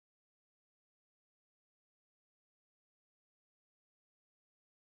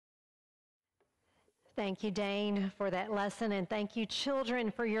Thank you, Dane, for that lesson, and thank you, children,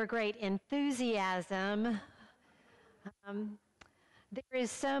 for your great enthusiasm. There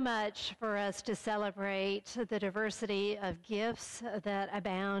is so much for us to celebrate the diversity of gifts that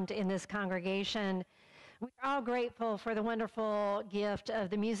abound in this congregation. We're all grateful for the wonderful gift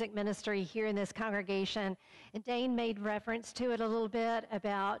of the music ministry here in this congregation. And Dane made reference to it a little bit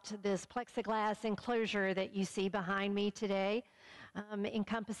about this plexiglass enclosure that you see behind me today,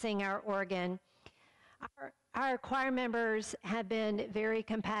 encompassing our organ. Our choir members have been very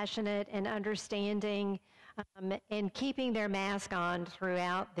compassionate and understanding in keeping their mask on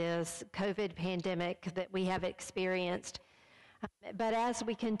throughout this COVID pandemic that we have experienced. But as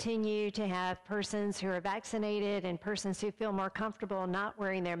we continue to have persons who are vaccinated and persons who feel more comfortable not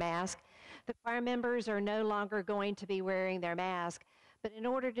wearing their mask, the choir members are no longer going to be wearing their mask. But in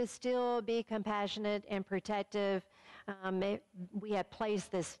order to still be compassionate and protective, we have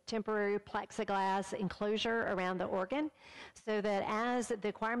placed this temporary plexiglass enclosure around the organ so that as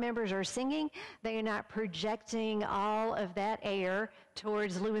the choir members are singing, they are not projecting all of that air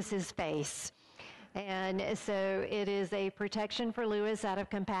towards Lewis's face. And so it is a protection for Lewis out of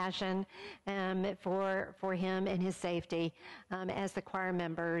compassion for him and his safety as the choir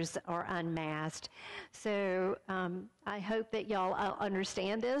members are unmasked. So I hope that y'all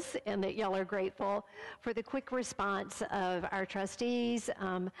understand this and that y'all are grateful for the quick response of our trustees,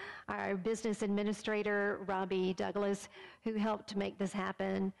 our business administrator, Robbie Douglas, who helped to make this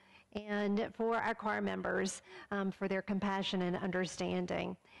happen, and for our choir members for their compassion and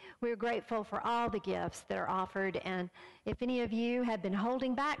understanding. We're grateful for all the gifts that are offered, and if any of you have been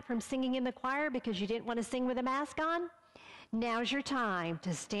holding back from singing in the choir because you didn't want to sing with a mask on, now's your time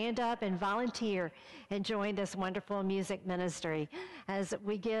to stand up and volunteer and join this wonderful music ministry as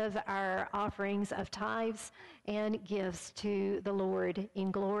we give our offerings of tithes and gifts to the Lord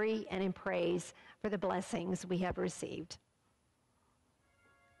in glory and in praise for the blessings we have received.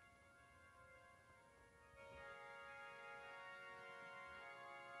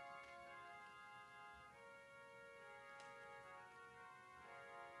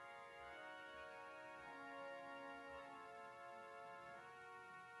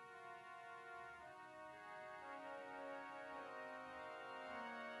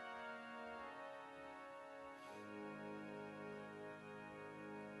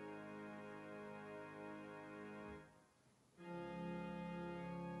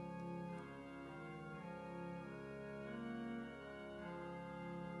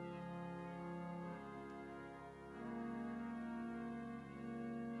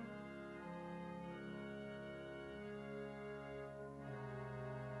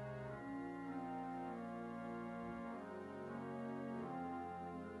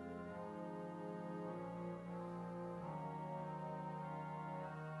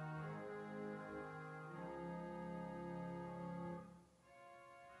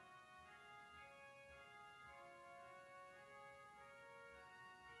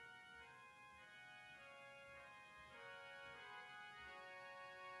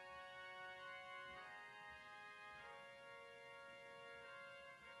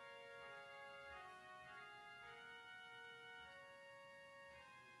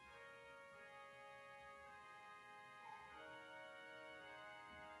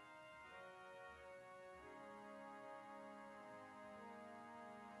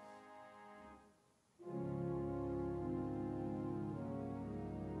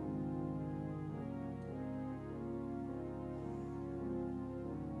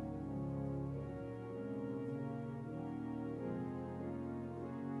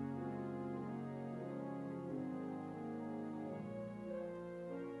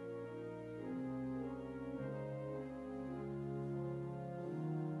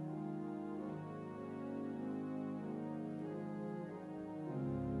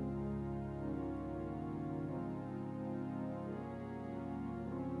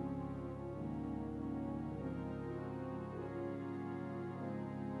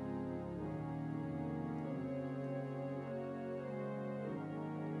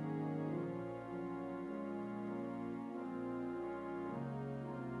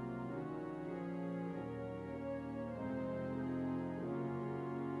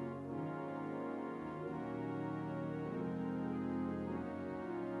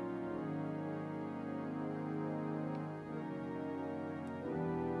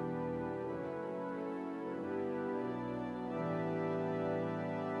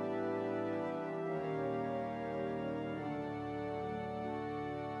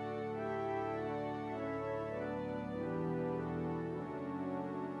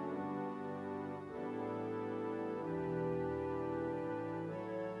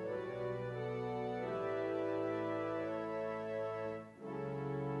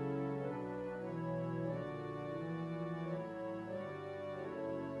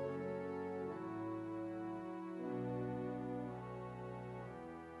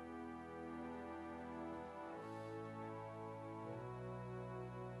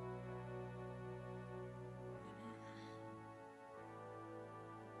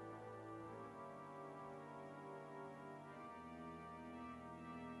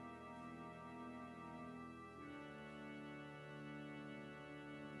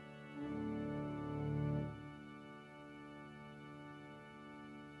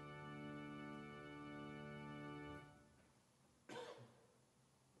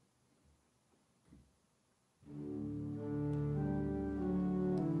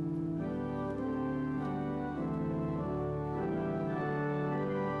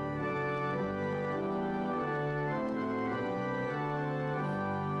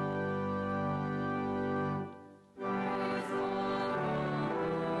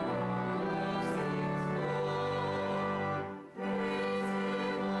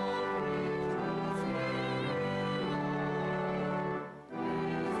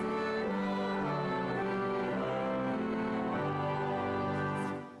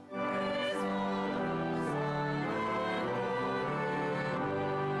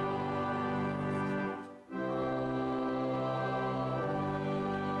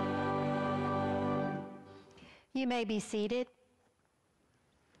 You may be seated.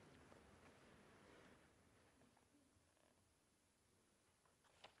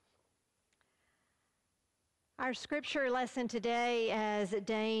 Our scripture lesson today, as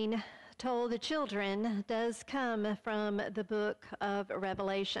Dane told the children, does come from the book of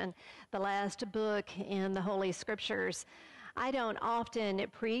Revelation, the last book in the Holy Scriptures. I don't often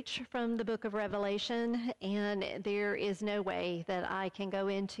preach from the book of Revelation, and there is no way that I can go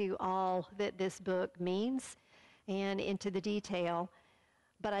into all that this book means and into the detail.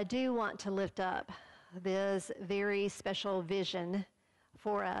 But I do want to lift up this very special vision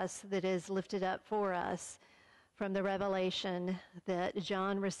for us that is lifted up for us from the revelation that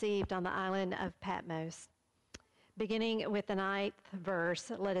John received on the island of Patmos. Beginning with the 9th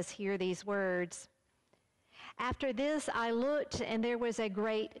verse, let us hear these words. After this I looked, and there was a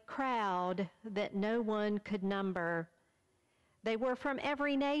great crowd that no one could number. They were from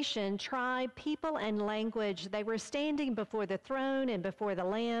every nation, tribe, people, and language. They were standing before the throne and before the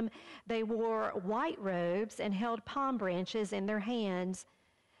Lamb. They wore white robes and held palm branches in their hands.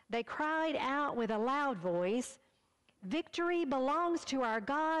 They cried out with a loud voice, "Victory belongs to our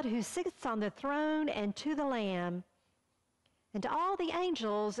God who sits on the throne and to the Lamb." And all the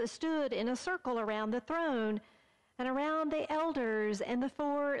angels stood in a circle around the throne and around the elders and the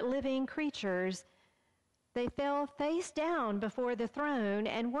 4 living creatures. They fell face down before the throne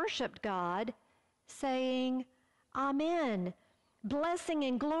and worshiped God, saying, "Amen. Blessing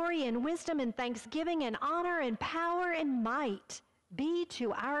and glory and wisdom and thanksgiving and honor and power and might be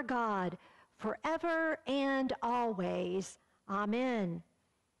to our God forever and always. Amen."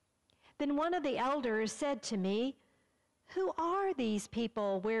 Then one of the elders said to me, "Who are these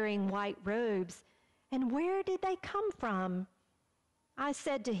people wearing white robes, and where did they come from?" I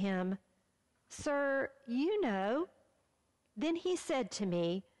said to him, "Sir, you know." Then he said to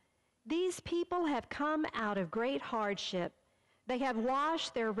me, "These people have come out of great hardship. They have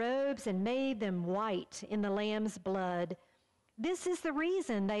washed their robes and made them white in the Lamb's blood. This is the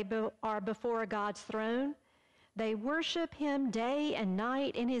reason they are before God's throne. They worship him day and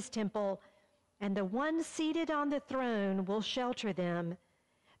night in his temple, and the one seated on the throne will shelter them.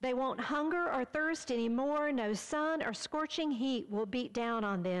 They won't hunger or thirst anymore. No sun or scorching heat will beat down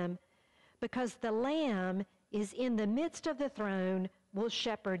on them, because the Lamb is in the midst of the throne, will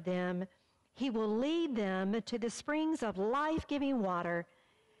shepherd them. He will lead them to the springs of life-giving water,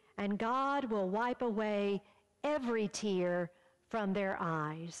 and God will wipe away every tear from their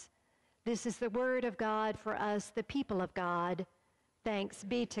eyes." This is the word of God for us, the people of God. Thanks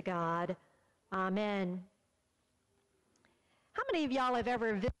be to God. Amen. How many of y'all have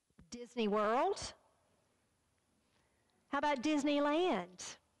ever visited Disney World? How about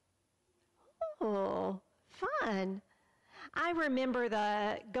Disneyland? Oh, fun. I remember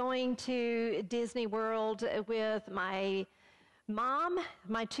going to Disney World with my mom,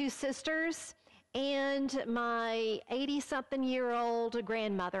 my 2 sisters, and my 80-something-year-old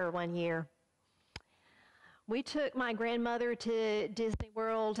grandmother one year. We took my grandmother to Disney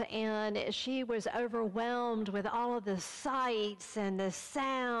World, and she was overwhelmed with all of the sights and the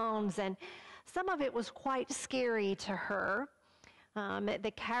sounds, and some of it was quite scary to her.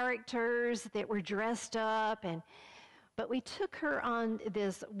 The characters that were dressed up, but we took her on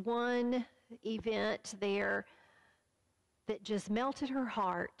this one event there that just melted her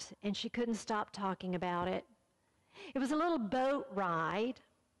heart, and she couldn't stop talking about it. It was a little boat ride.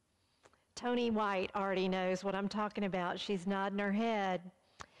 Tony White already knows what I'm talking about. She's nodding her head.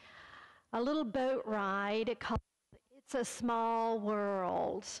 A little boat ride called It's a Small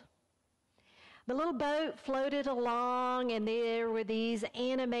World. The little boat floated along, and there were these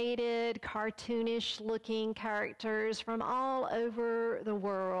animated, cartoonish-looking characters from all over the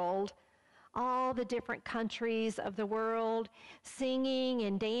world, all the different countries of the world, singing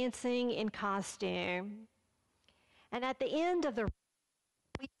and dancing in costume. And at the end of the ride,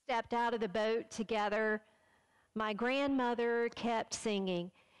 we stepped out of the boat together. My grandmother kept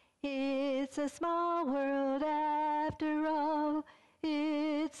singing, "It's a small world after all.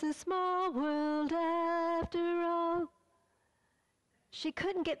 It's a small world after all." She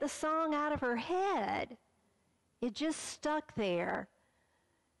couldn't get the song out of her head. It just stuck there.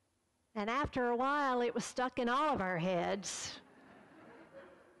 And after a while, it was stuck in all of our heads.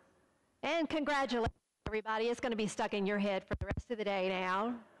 And congratulations, everybody. It's going to be stuck in your head for the rest of the day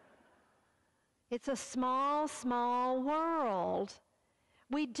now. It's a small, small world.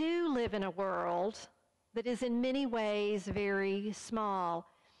 We do live in a world that is in many ways very small.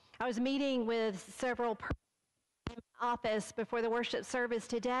 I was meeting with several persons in my office before the worship service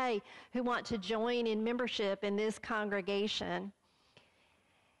today who want to join in membership in this congregation.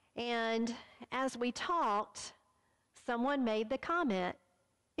 And as we talked, Someone made the comment,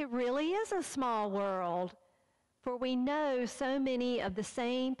 "It really is a small world, for we know so many of the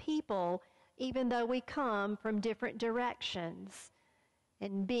same people, even though we come from different directions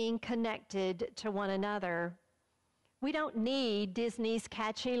and being connected to one another." We don't need Disney's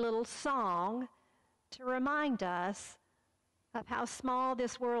catchy little song to remind us of how small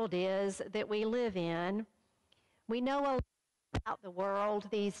this world is that we live in. We know a lot about the world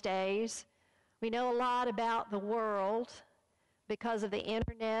these days. We know a lot about the world because of the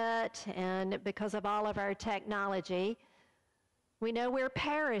internet and because of all of our technology. We know where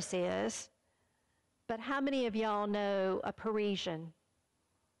Paris is, but how many of y'all know a Parisian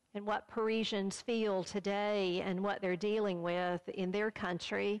and what Parisians feel today and what they're dealing with in their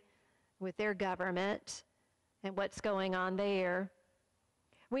country, with their government, and what's going on there?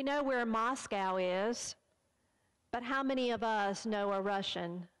 We know where Moscow is, but how many of us know a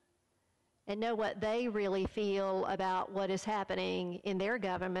Russian and know what they really feel about what is happening in their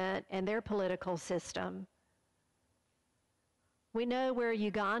government and their political system? We know where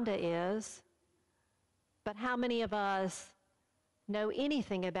Uganda is, but how many of us know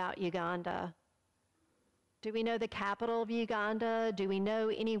anything about Uganda? Do we know the capital of Uganda? Do we know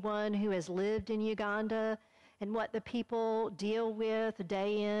anyone who has lived in Uganda and what the people deal with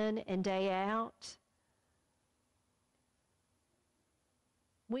day in and day out?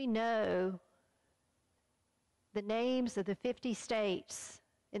 We know the names of the 50 states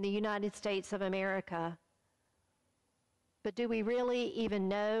in the United States of America, but do we really even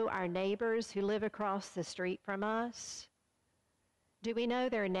know our neighbors who live across the street from us? Do we know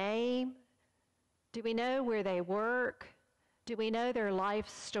their name? Do we know where they work? Do we know their life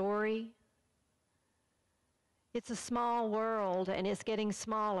story? It's a small world, and it's getting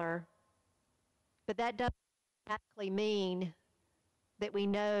smaller, but that doesn't exactly mean that we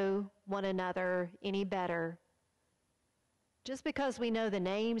know one another any better. Just because we know the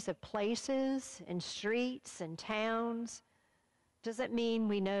names of places and streets and towns doesn't mean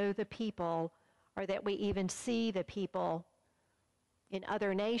we know the people or that we even see the people in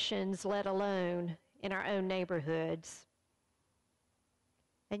other nations, let alone in our own neighborhoods.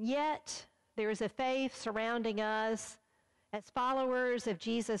 And yet, there is a faith surrounding us as followers of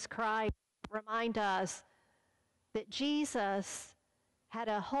Jesus Christ. Remind us that Jesus had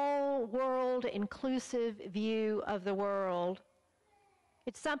a whole world inclusive view of the world.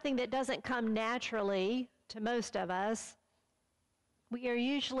 It's something that doesn't come naturally to most of us. We are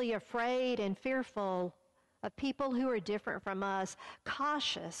usually afraid and fearful of people who are different from us,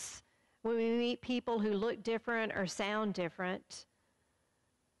 cautious when we meet people who look different or sound different.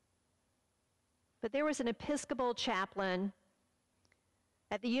 But there was an Episcopal chaplain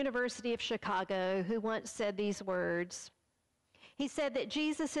at the University of Chicago who once said these words. He said that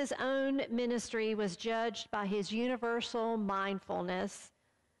Jesus' own ministry was judged by his universal mindfulness.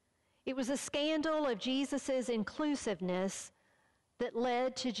 It was a scandal of Jesus' inclusiveness that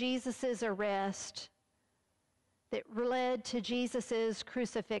led to Jesus' arrest, that led to Jesus'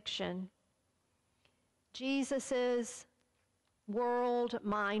 crucifixion. Jesus' world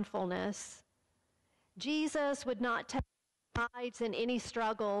mindfulness. Jesus would not take sides in any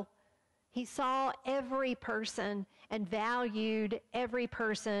struggle. He saw every person and valued every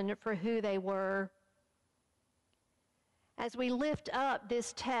person for who they were. As we lift up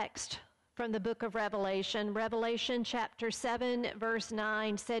this text from the book of Revelation, Revelation chapter 7, verse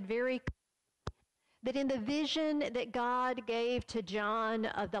 9 said very clearly that in the vision that God gave to John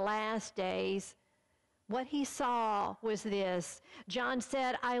of the last days, what he saw was this. John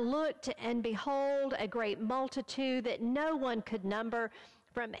said, "I looked, and behold, a great multitude that no one could number,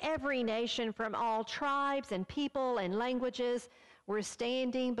 from every nation, from all tribes and people and languages, were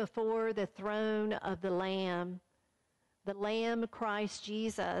standing before the throne of the Lamb Christ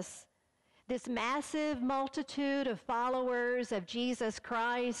Jesus." This massive multitude of followers of Jesus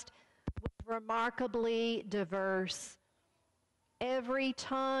Christ was remarkably diverse. Every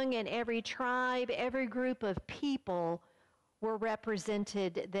tongue and every tribe, every group of people were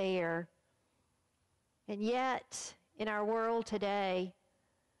represented there. And yet, in our world today,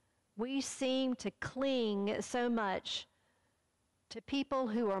 we seem to cling so much to people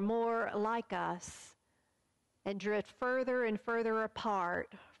who are more like us and drift further and further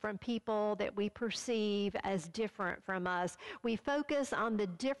apart from people that we perceive as different from us. We focus on the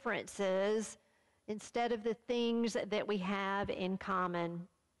differences instead of the things that we have in common.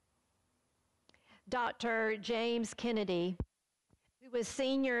 Dr. James Kennedy, who was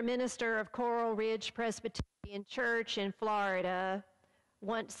senior minister of Coral Ridge Presbyterian Church in Florida,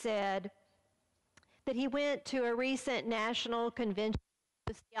 once said that he went to a recent national convention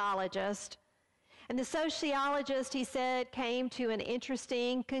of theologists, And the sociologist, he said, came to an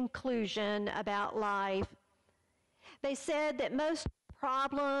interesting conclusion about life. They said that most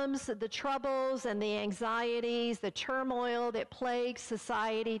problems, the troubles and the anxieties, the turmoil that plagues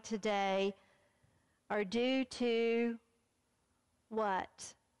society today are due to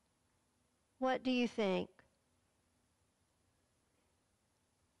what? What do you think?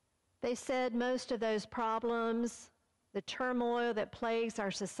 They said most of those problems, the turmoil that plagues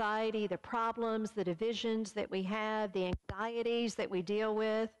our society, the problems, the divisions that we have, the anxieties that we deal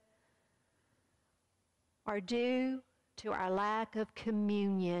with, are due to our lack of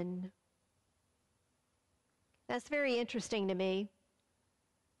communion. That's very interesting to me.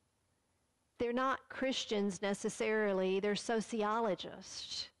 They're not Christians necessarily, they're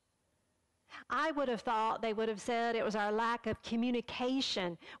sociologists. I would have thought they would have said it was our lack of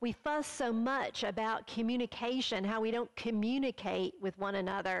communication. We fuss so much about communication, how we don't communicate with one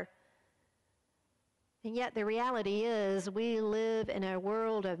another. And yet the reality is we live in a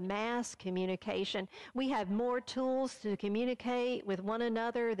world of mass communication. We have more tools to communicate with one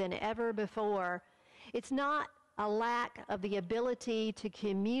another than ever before. It's not a lack of the ability to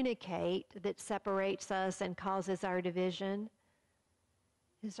communicate that separates us and causes our division.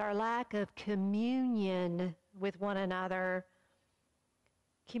 It's our lack of communion with one another.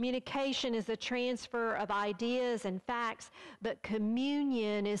 Communication is the transfer of ideas and facts, but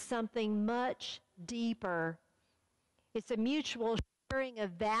communion is something much deeper. It's a mutual sharing of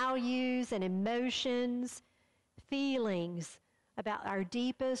values and emotions, feelings about our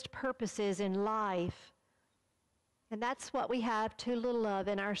deepest purposes in life. And that's what we have too little of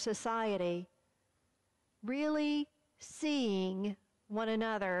in our society. Really seeing one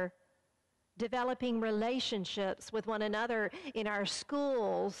another, developing relationships with one another in our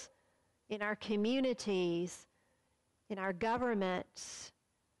schools, in our communities, in our governments,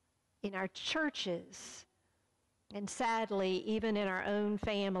 in our churches, and sadly, even in our own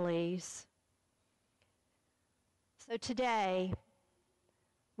families. So today,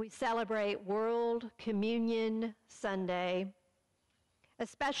 we celebrate World Communion Sunday, a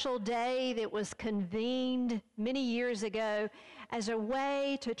special day that was convened many years ago as a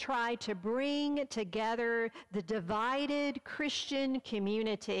way to try to bring together the divided Christian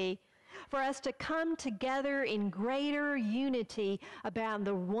community, for us to come together in greater unity around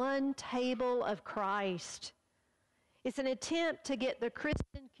the one table of Christ. It's an attempt to get the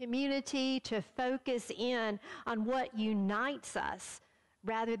Christian community to focus in on what unites us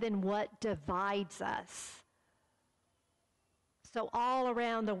rather than what divides us. So all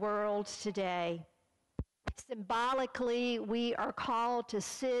around the world today, symbolically, we are called to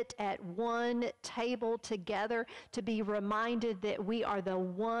sit at one table together, to be reminded that we are the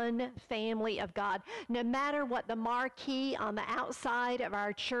one family of God. No matter what the marquee on the outside of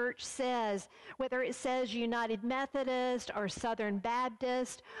our church says, whether it says United Methodist or Southern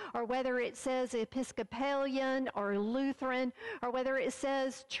Baptist, or whether it says Episcopalian or Lutheran, or whether it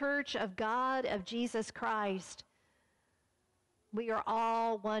says Church of God of Jesus Christ, we are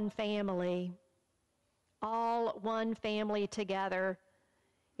all one family. All one family together.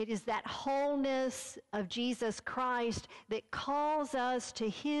 It is that wholeness of Jesus Christ that calls us to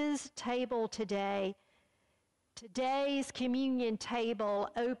his table today. Today's communion table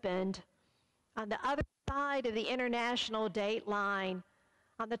opened on the other side of the international date line,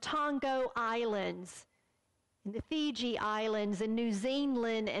 on the Tonga Islands, in the Fiji Islands, in New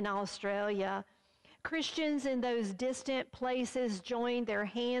Zealand and Australia. Christians in those distant places joined their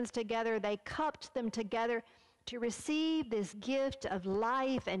hands together. They cupped them together to receive this gift of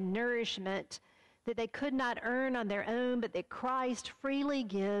life and nourishment that they could not earn on their own, but that Christ freely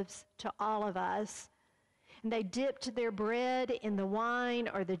gives to all of us. And they dipped their bread in the wine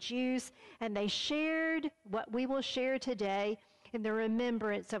or the juice, and they shared what we will share today in the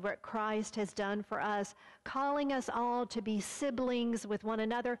remembrance of what Christ has done for us, calling us all to be siblings with one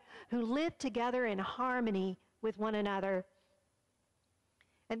another who live together in harmony with one another.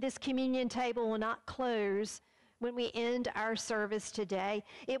 And this communion table will not close when we end our service today.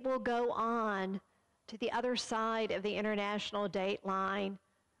 It will go on to the other side of the international date line.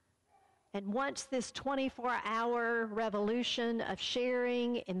 And once this 24-hour revolution of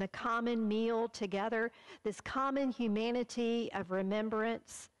sharing in the common meal together, this common humanity of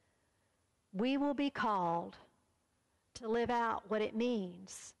remembrance, we will be called to live out what it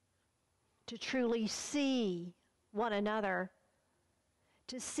means to truly see one another,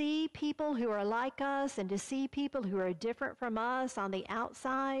 to see people who are like us and to see people who are different from us on the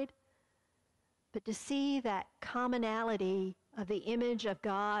outside, but to see that commonality of the image of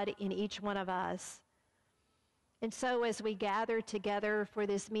God in each one of us. And so as we gather together for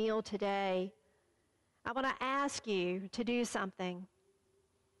this meal today, I want to ask you to do something.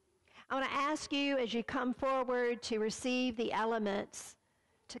 I want to ask you as you come forward to receive the elements,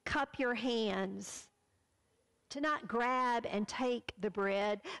 to cup your hands, to not grab and take the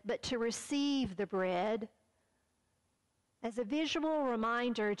bread, but to receive the bread as a visual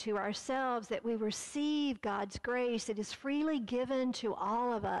reminder to ourselves that we receive God's grace. It is freely given to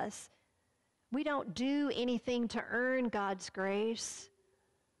all of us. We don't do anything to earn God's grace.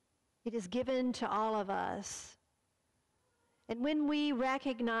 It is given to all of us. And when we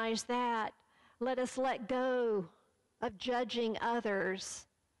recognize that, let us let go of judging others,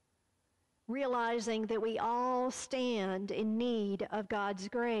 realizing that we all stand in need of God's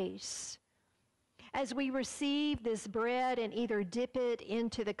grace. As we receive this bread and either dip it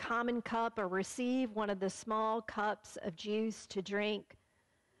into the common cup or receive one of the small cups of juice to drink,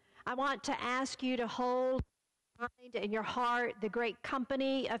 I want to ask you to hold in your mind and your heart the great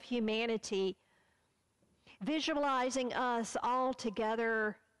company of humanity, visualizing us all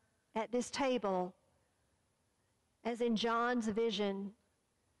together at this table, as in John's vision,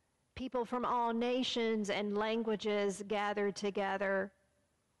 people from all nations and languages gathered together.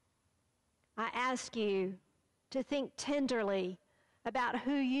 I ask you to think tenderly about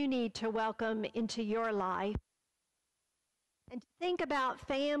who you need to welcome into your life, and to think about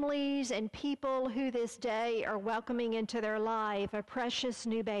families and people who this day are welcoming into their life a precious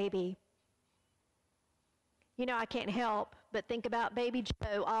new baby. You know, I can't help but think about baby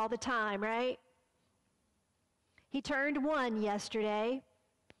Joe all the time, right? He turned 1 yesterday.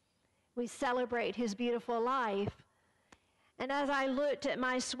 We celebrate his beautiful life. And as I looked at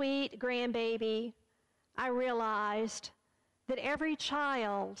my sweet grandbaby, I realized that every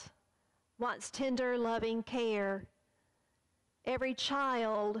child wants tender, loving care. Every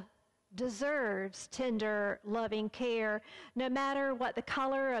child deserves tender, loving care, no matter what the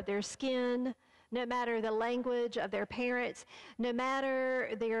color of their skin, no matter the language of their parents, no matter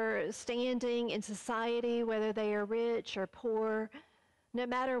their standing in society, whether they are rich or poor, no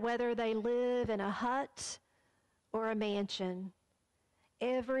matter whether they live in a hut or a mansion.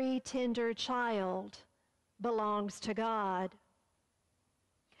 Every tender child belongs to God.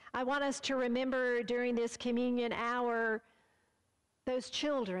 I want us to remember during this communion hour those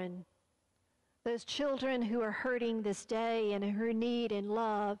children who are hurting this day and who need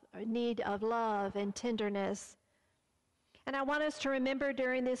of love and tenderness. And I want us to remember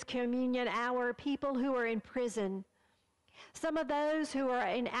during this communion hour people who are in prison. Some of those who are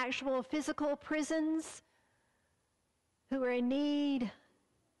in actual physical prisons, who are in need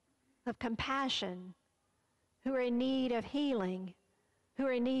of compassion, who are in need of healing, who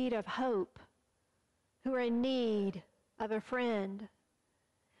are in need of hope, who are in need of a friend.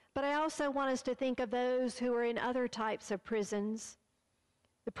 But I also want us to think of those who are in other types of prisons,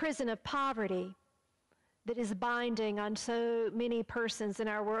 the prison of poverty that is binding on so many persons in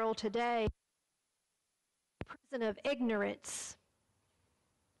our world today, the prison of ignorance,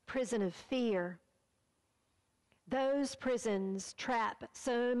 prison of fear. Those prisons trap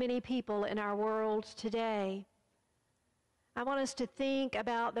so many people in our world today. I want us to think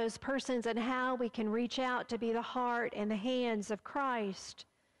about those persons and how we can reach out to be the heart and the hands of Christ,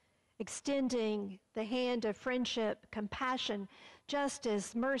 extending the hand of friendship, compassion,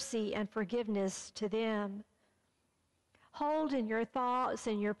 justice, mercy, and forgiveness to them. Hold in your thoughts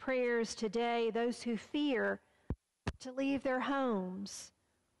and your prayers today those who fear to leave their homes,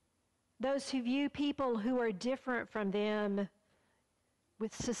 those who view people who are different from them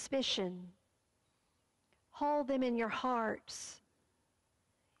with suspicion. Hold them in your hearts.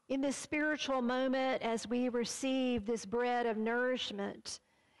 In this spiritual moment, as we receive this bread of nourishment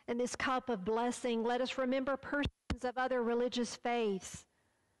and this cup of blessing, let us remember persons of other religious faiths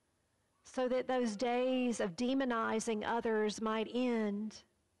so that those days of demonizing others might end.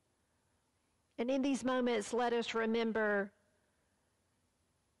 And in these moments, let us remember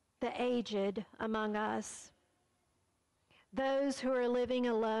the aged among us, those who are living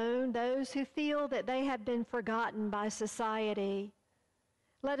alone, those who feel that they have been forgotten by society.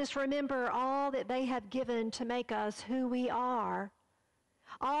 Let us remember all that they have given to make us who we are,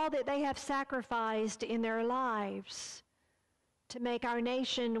 all that they have sacrificed in their lives to make our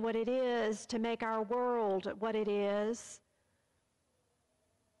nation what it is, to make our world what it is.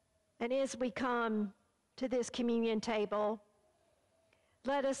 And as we come to this communion table,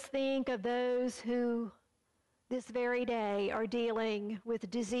 let us think of those who this very day are dealing with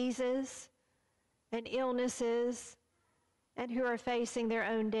diseases and illnesses and who are facing their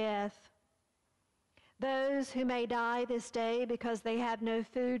own death. Those who may die this day because they have no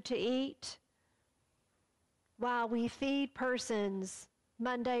food to eat, while we feed persons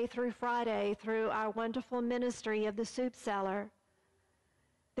Monday through Friday through our wonderful ministry of the Soup Cellar.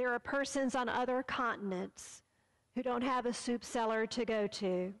 There are persons on other continents who don't have a soup cellar to go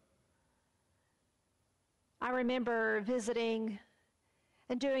to. I remember visiting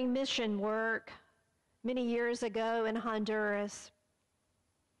and doing mission work many years ago in Honduras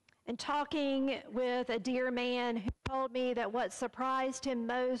and talking with a dear man who told me that what surprised him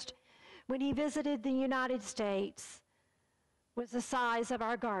most when he visited the United States was the size of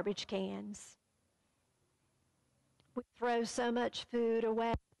our garbage cans. We throw so much food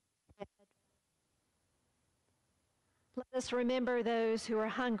away. Let us remember those who are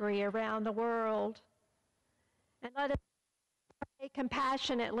hungry around the world. And let us pray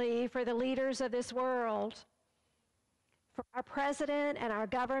compassionately for the leaders of this world, for our president and our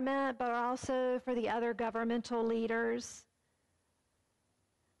government, but also for the other governmental leaders.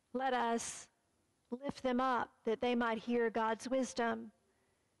 Let us lift them up that they might hear God's wisdom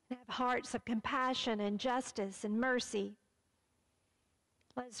and have hearts of compassion and justice and mercy.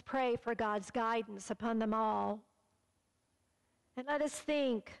 Let us pray for God's guidance upon them all. And let us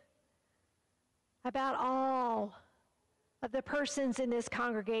think about all of the persons in this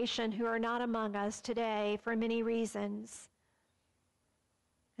congregation who are not among us today for many reasons.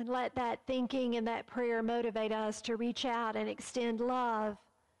 And let that thinking and that prayer motivate us to reach out and extend love,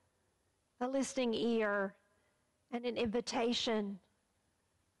 a listening ear, and an invitation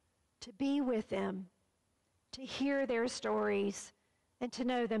to be with them, to hear their stories, and to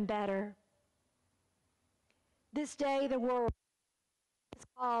know them better. This day, the world is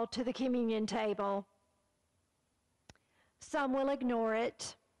called to the communion table. Some will ignore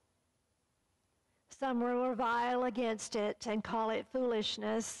it. Some will revile against it and call it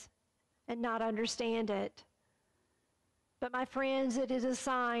foolishness and not understand it. But my friends, it is a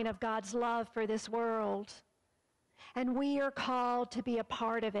sign of God's love for this world, and we are called to be a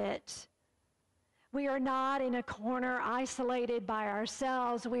part of it. We are not in a corner isolated by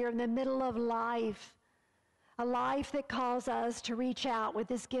ourselves. We are in the middle of life, a life that calls us to reach out with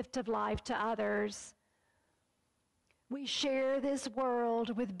this gift of life to others. We share this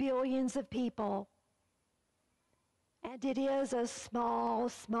world with billions of people, and it is a small,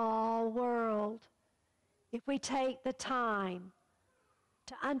 small world. If we take the time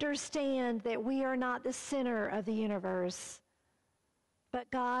to understand that we are not the center of the universe,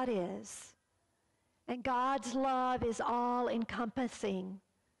 but God is. And God's love is all-encompassing.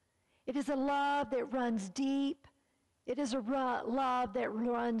 It is a love that runs deep. It is a love that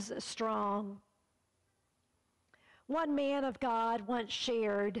runs strong. One man of God once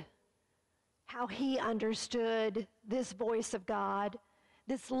shared how he understood this voice of God,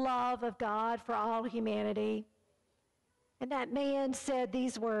 this love of God for all humanity. And that man said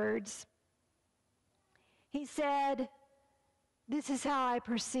these words. He said, "This is how I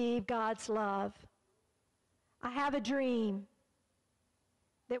perceive God's love. I have a dream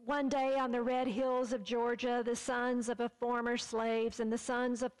that one day on the red hills of Georgia, the sons of former slaves and the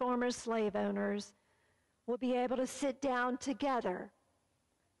sons of former slave owners will be able to sit down together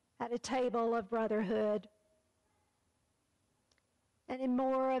at a table of brotherhood." And in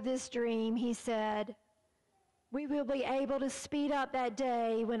more of this dream, he said, we will be able to speed up that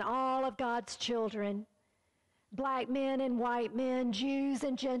day when all of God's children, black men and white men, Jews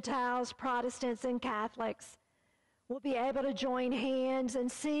and Gentiles, Protestants and Catholics, will be able to join hands and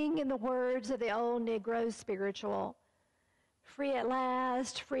sing in the words of the old Negro spiritual, free at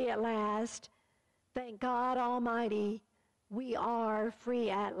last, thank God Almighty, we are free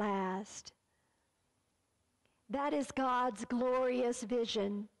at last. That is God's glorious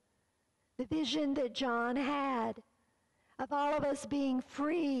vision, the vision that John had of all of us being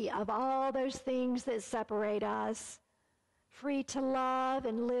free of all those things that separate us, free to love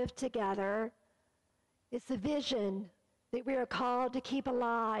and live together. It's the vision that we are called to keep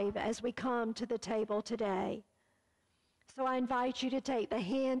alive as we come to the table today. So I invite you to take the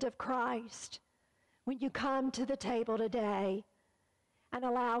hand of Christ when you come to the table today and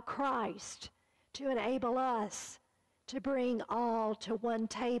allow Christ to enable us to bring all to one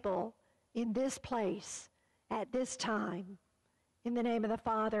table in this place at this time. In the name of the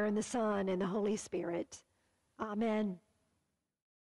Father, and the Son, and the Holy Spirit. Amen.